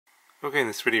Okay, in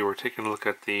this video we're taking a look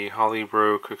at the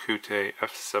Holybro Kakute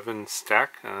F7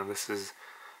 stack. This is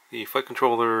the flight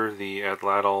controller, the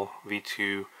Atlatl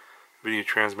V2 video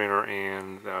transmitter,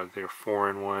 and their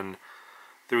 4-in-1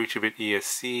 32-bit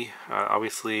ESC.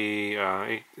 Obviously,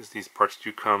 these parts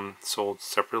do come sold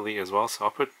separately as well, so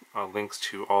I'll put links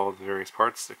to all of the various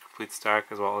parts, the complete stack,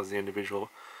 as well as the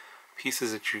individual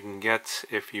pieces that you can get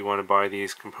if you want to buy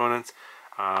these components.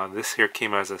 This here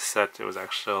came as a set. It was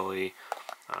actually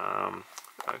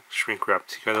shrink wrapped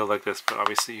together like this, but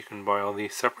obviously you can buy all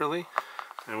these separately.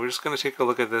 And we're just going to take a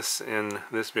look at this in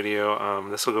this video.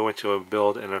 This will go into a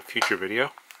build in a future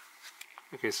video.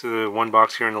 Okay, so the one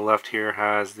box here on the left here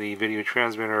has the video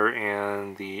transmitter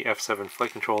and the F7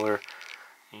 flight controller,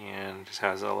 and just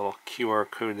has a little QR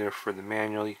code there for the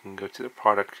manual. You can go to the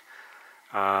product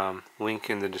link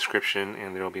in the description,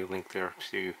 and there will be a link there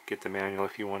to get the manual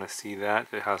if you want to see that.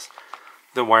 It has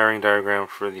the wiring diagram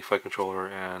for the flight controller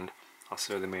and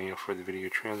also the manual for the video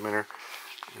transmitter.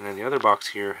 And then the other box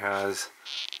here has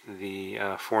the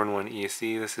 4-in-1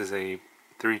 ESC. This is a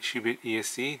 32-bit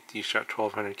ESC, D-Shot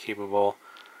 1200 capable,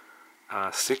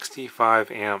 65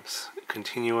 amps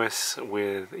continuous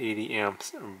with 80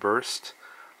 amps burst,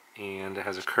 and it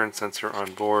has a current sensor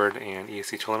on board and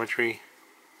ESC telemetry.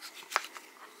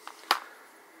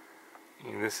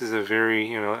 And this is a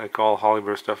very, like all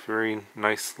Holybro stuff, very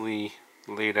nicely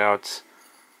laid out,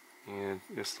 and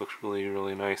this looks really,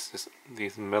 really nice.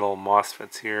 These metal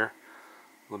MOSFETs here,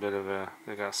 a little bit of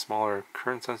they got a smaller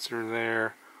current sensor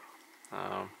there,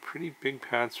 pretty big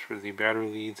pads for the battery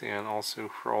leads and also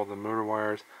for all the motor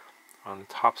wires on the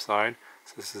top side.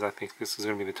 So this is, I think this is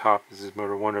going to be the top. This is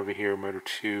motor 1 over here, motor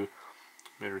 2,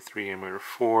 motor 3, and motor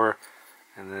 4,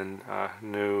 and then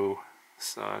no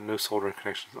soldering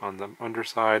connections on the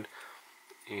underside.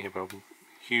 You have a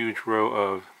huge row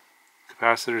of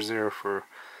capacitors there for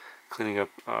cleaning up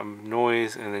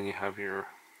noise, and then you have your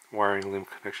wiring limb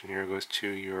connection here, goes to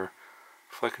your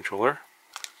flight controller.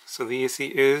 So the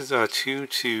ESC is 2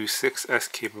 to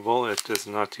 6S capable. It does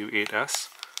not do 8S.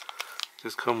 It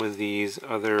does come with these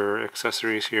other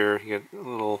accessories here. You get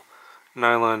little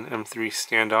nylon M3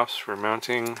 standoffs for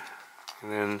mounting,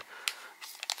 and then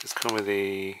just come with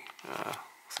a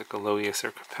looks like a low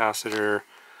ESR capacitor,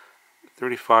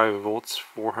 35 volts,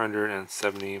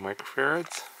 470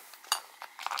 microfarads.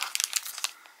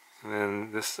 And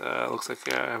then this looks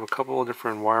like I have a couple of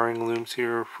different wiring looms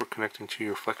here for connecting to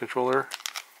your flight controller.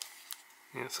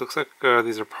 Yeah, so it looks like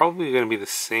these are probably going to be the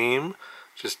same,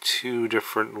 just two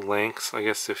different lengths. I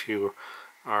guess if you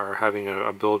are having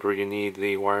a build where you need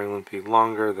the wiring loom to be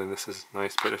longer, then this is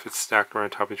nice, but if it's stacked right on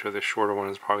top of each other, the shorter one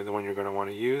is probably the one you're going to want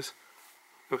to use.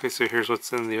 Okay, so here's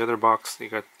what's in the other box. You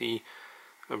got the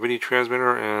video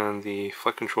transmitter and the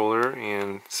flight controller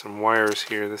and some wires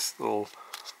here. This little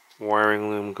wiring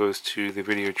loom goes to the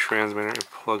video transmitter. It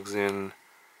plugs in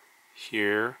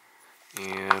here,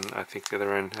 and I think the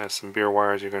other end has some bare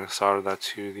wires. You're going to solder that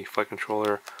to the flight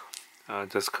controller. It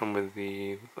does come with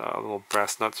the little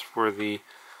brass nuts for the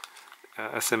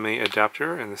SMA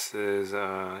adapter, and this is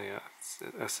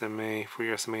SMA for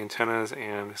your SMA antennas,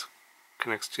 and this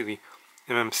connects to the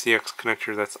MMCX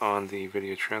connector that's on the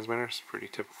video transmitter. It's pretty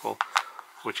typical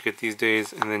what you get these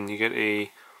days. And then you get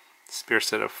a spare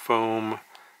set of foam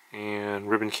and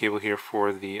ribbon cable here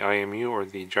for the IMU or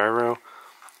the gyro,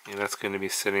 and that's going to be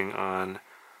sitting on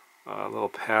a little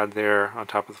pad there on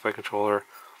top of the flight controller.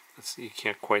 You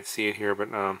can't quite see it here,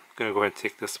 but I'm going to go ahead and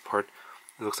take this apart.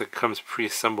 It looks like it comes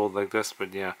pre-assembled like this,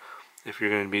 but yeah, if you're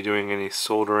going to be doing any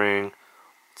soldering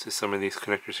to some of these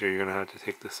connectors here, you're going to have to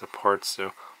take this apart.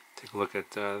 So take a look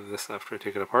at this after I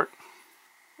take it apart.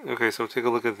 Okay, so take a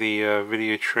look at the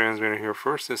video transmitter here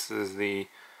first. This is the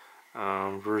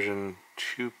version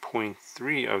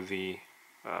 2.3 of the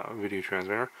video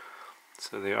transmitter.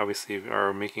 So they obviously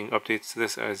are making updates to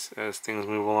this as things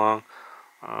move along.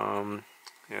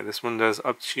 Yeah, this one does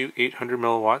up to 800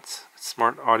 milliwatts. It's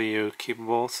smart audio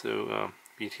capable, so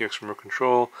BTX remote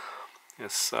control.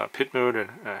 It's pit mode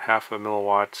at half a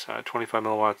milliwatt, 25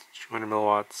 milliwatts, 200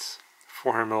 milliwatts,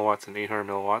 400 milliwatts, and 800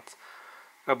 milliwatts.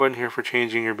 A button here for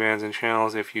changing your bands and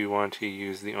channels if you want to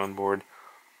use the onboard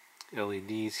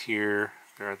LEDs here.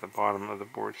 They're at the bottom of the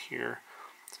board here.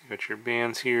 So you got your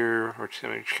bands here, or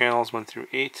channels 1 through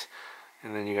 8,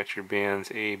 and then you got your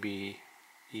bands A, B,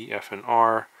 E, F, and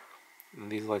R. And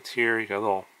these lights here, you got a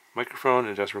little microphone.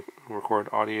 It does record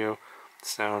audio,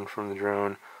 sound from the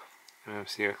drone.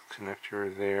 MMCX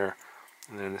connector there,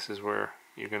 and then this is where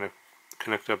you're going to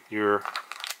connect up your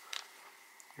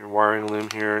wiring loom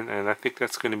here, and I think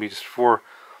that's going to be just four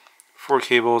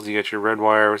cables. You got your red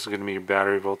wire, which is going to be your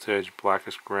battery voltage, black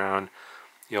is ground.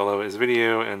 yellow is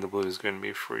video, and the blue is going to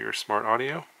be for your smart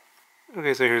audio.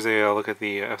 Okay, so here's a look at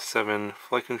the F7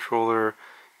 flight controller. You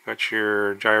got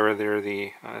your gyro there.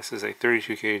 This is a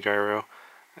 32K gyro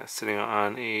sitting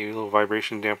on a little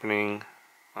vibration dampening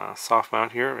soft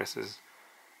mount here. This is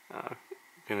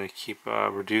going to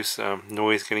reduce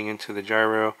noise getting into the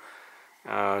gyro.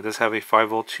 It does have a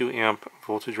 5V 2 amp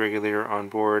voltage regulator on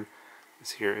board.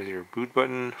 This here is your boot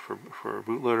button for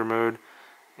bootloader mode.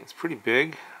 It's pretty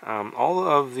big. All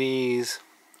of these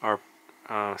are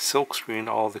silk screened,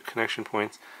 all of the connection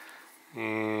points,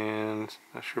 and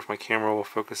not sure if my camera will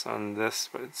focus on this,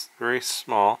 but it's very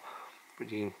small,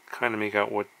 but you can kind of make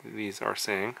out what these are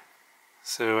saying.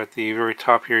 So at the very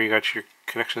top here, you got your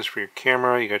connections for your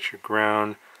camera, you got your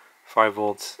ground,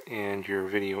 5V, and your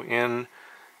video in,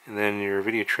 and then your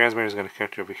video transmitter is going to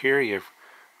connect over here. You have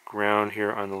ground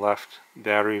here on the left,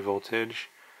 battery voltage,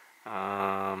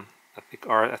 I think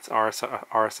that's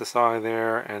RSSI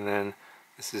there, and then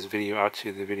this is video out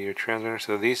to the video transmitter.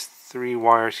 So these three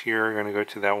wires here are going to go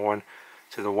to that one,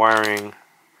 to the wiring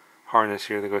harness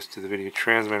here that goes to the video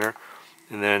transmitter,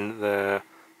 and then the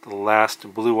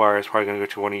last blue wire is probably going to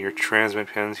go to one of your transmit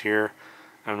pins here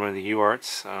on one of the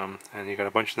UARTs, and you got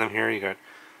a bunch of them here. You got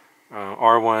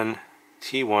R1,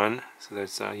 T1, so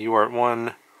that's UART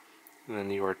 1, and then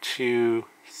UART 2,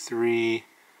 3,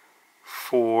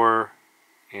 4,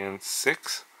 and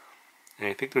 6. And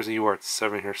I think there's a UART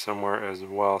 7 here somewhere as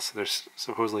well, so there's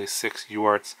supposedly 6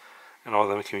 UARTs, and all of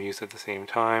them can be used at the same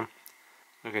time.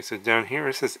 Okay, so down here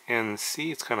it says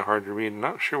NC. It's kind of hard to read. I'm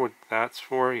not sure what that's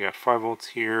for. You got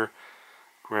 5V here,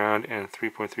 ground, and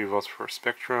 3.3V for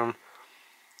spectrum.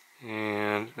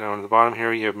 And down at the bottom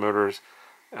here you have motors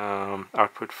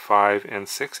output 5 and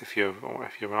 6 if you have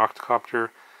an octocopter.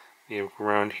 You have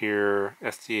ground here,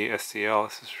 SDA, SCL.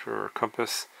 This is for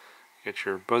compass. You get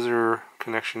your buzzer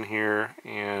connection here,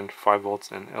 and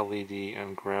 5V and LED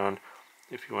and ground.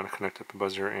 If you want to connect up the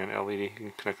buzzer and LED, you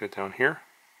can connect it down here.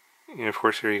 And of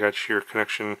course here you got your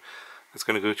connection that's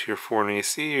going to go to your 4 and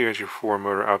AC. You got your 4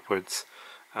 motor outputs,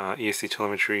 ESC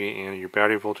telemetry, and your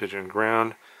battery voltage and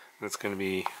ground. That's going to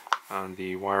be on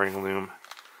the wiring loom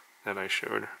that I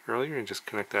showed earlier, and just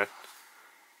connect that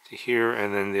to here,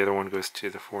 and then the other one goes to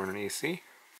the 4 and AC.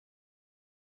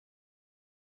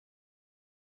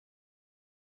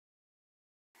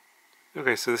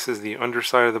 Okay, so this is the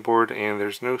underside of the board, and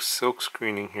there's no silk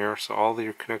screening here, so all of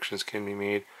your connections can be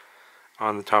made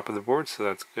on the top of the board, so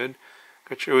that's good.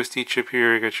 Got your OSD chip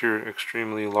here, you got your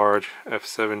extremely large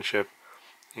F7 chip,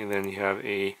 and then you have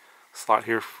a slot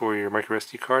here for your micro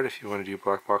SD card if you want to do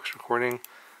black box recording.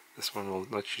 This one will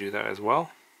let you do that as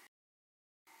well.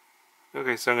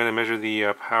 Okay, so I'm going to measure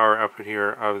the power output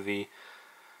here of the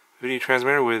video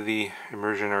transmitter with the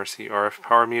Immersion RC RF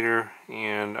power meter,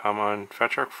 and I'm on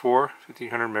FatShark 4,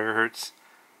 1500 megahertz,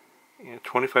 and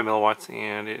 25 milliwatts,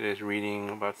 and it is reading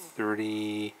about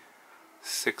 36.5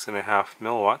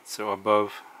 milliwatts, so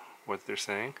above what they're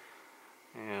saying.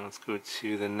 And let's go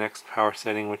to the next power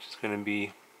setting, which is going to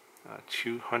be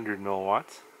 200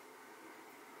 milliwatts.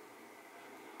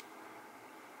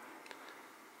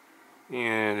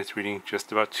 And it's reading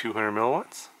just about 200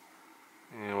 milliwatts.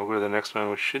 And we'll go to the next one,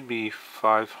 which should be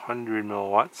 500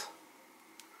 milliwatts.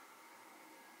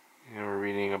 And we're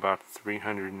reading about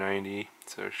 390,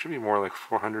 so it should be more like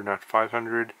 400, not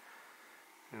 500.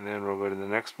 And then we'll go to the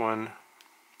next one.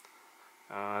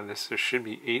 This should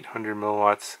be 800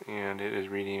 milliwatts, and it is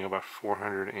reading about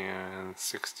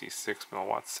 466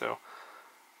 milliwatts, so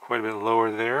quite a bit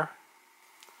lower there.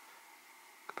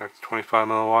 Go back to 25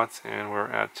 milliwatts, and we're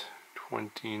at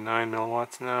 29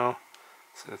 milliwatts now.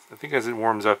 So I think as it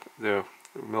warms up, the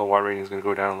milliwatt rating is going to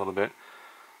go down a little bit.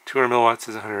 200 milliwatts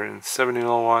is 170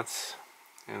 milliwatts,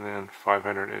 and then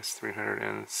 500 is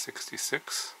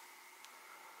 366.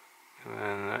 And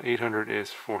then 800 is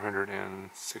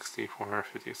 460,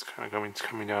 450. It's kind of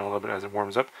coming down a little bit as it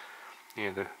warms up.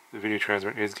 And the video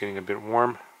transmitter is getting a bit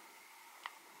warm.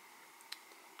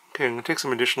 Okay, I'm going to take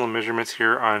some additional measurements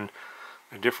here on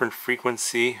a different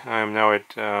frequency. I'm now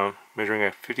at measuring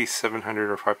at 5700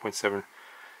 or 5.7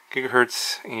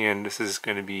 gigahertz, and this is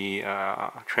going to be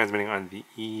transmitting on the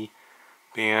E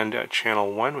band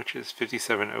channel 1, which is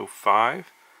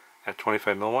 5705 at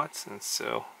 25 milliwatts. And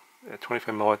so at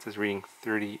 25 milliwatts is reading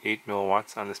 38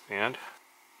 milliwatts on this band,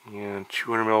 and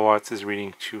 200 milliwatts is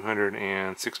reading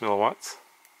 206 milliwatts.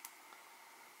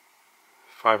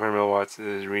 500 milliwatts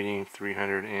is reading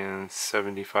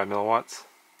 375 milliwatts,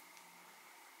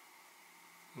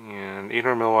 and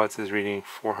 800 milliwatts is reading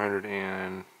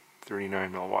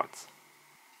 439 milliwatts.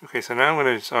 Okay, so now I'm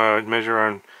going to measure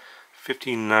on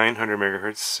 5900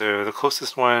 megahertz. So the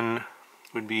closest one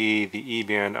would be the E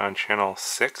band on channel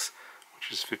 6,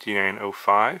 which is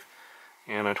 5905,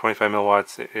 and on 25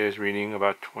 milliwatts it is reading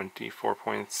about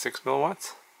 24.6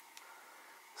 milliwatts.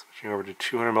 Switching over to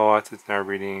 200 milliwatts, it's now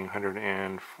reading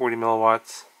 140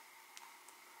 milliwatts,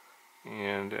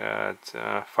 and at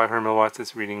 500 milliwatts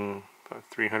it's reading about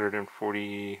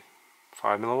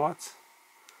 345 milliwatts,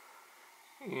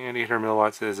 and 800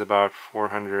 milliwatts is about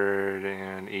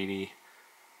 480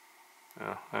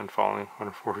 and falling,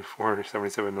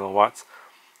 477 milliwatts.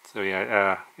 So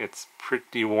yeah, it's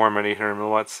pretty warm at 800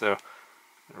 milliwatts, so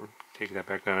I'll take that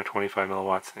back down to 25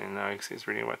 milliwatts, and now you can see it's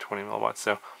reading about 20 milliwatts.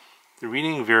 So the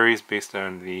reading varies based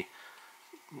on the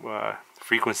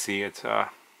frequency it's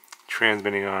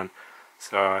transmitting on.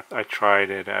 So I tried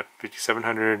it at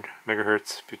 5700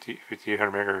 megahertz,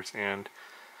 5800 megahertz, and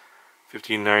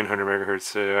 5900 megahertz.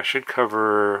 So I should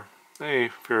cover a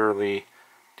fairly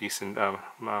decent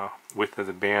width of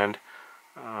the band.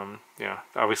 Yeah,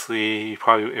 obviously, you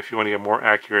probably, if you want to get more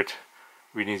accurate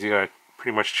readings, you gotta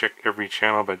pretty much check every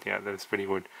channel. But yeah, this video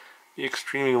would be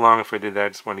extremely long if I did that. I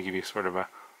just want to give you sort of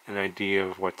an idea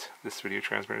of what this video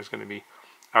transmitter is going to be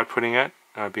outputting at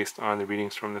based on the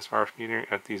readings from this RF meter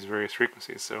at these various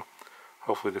frequencies. So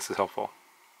hopefully this is helpful.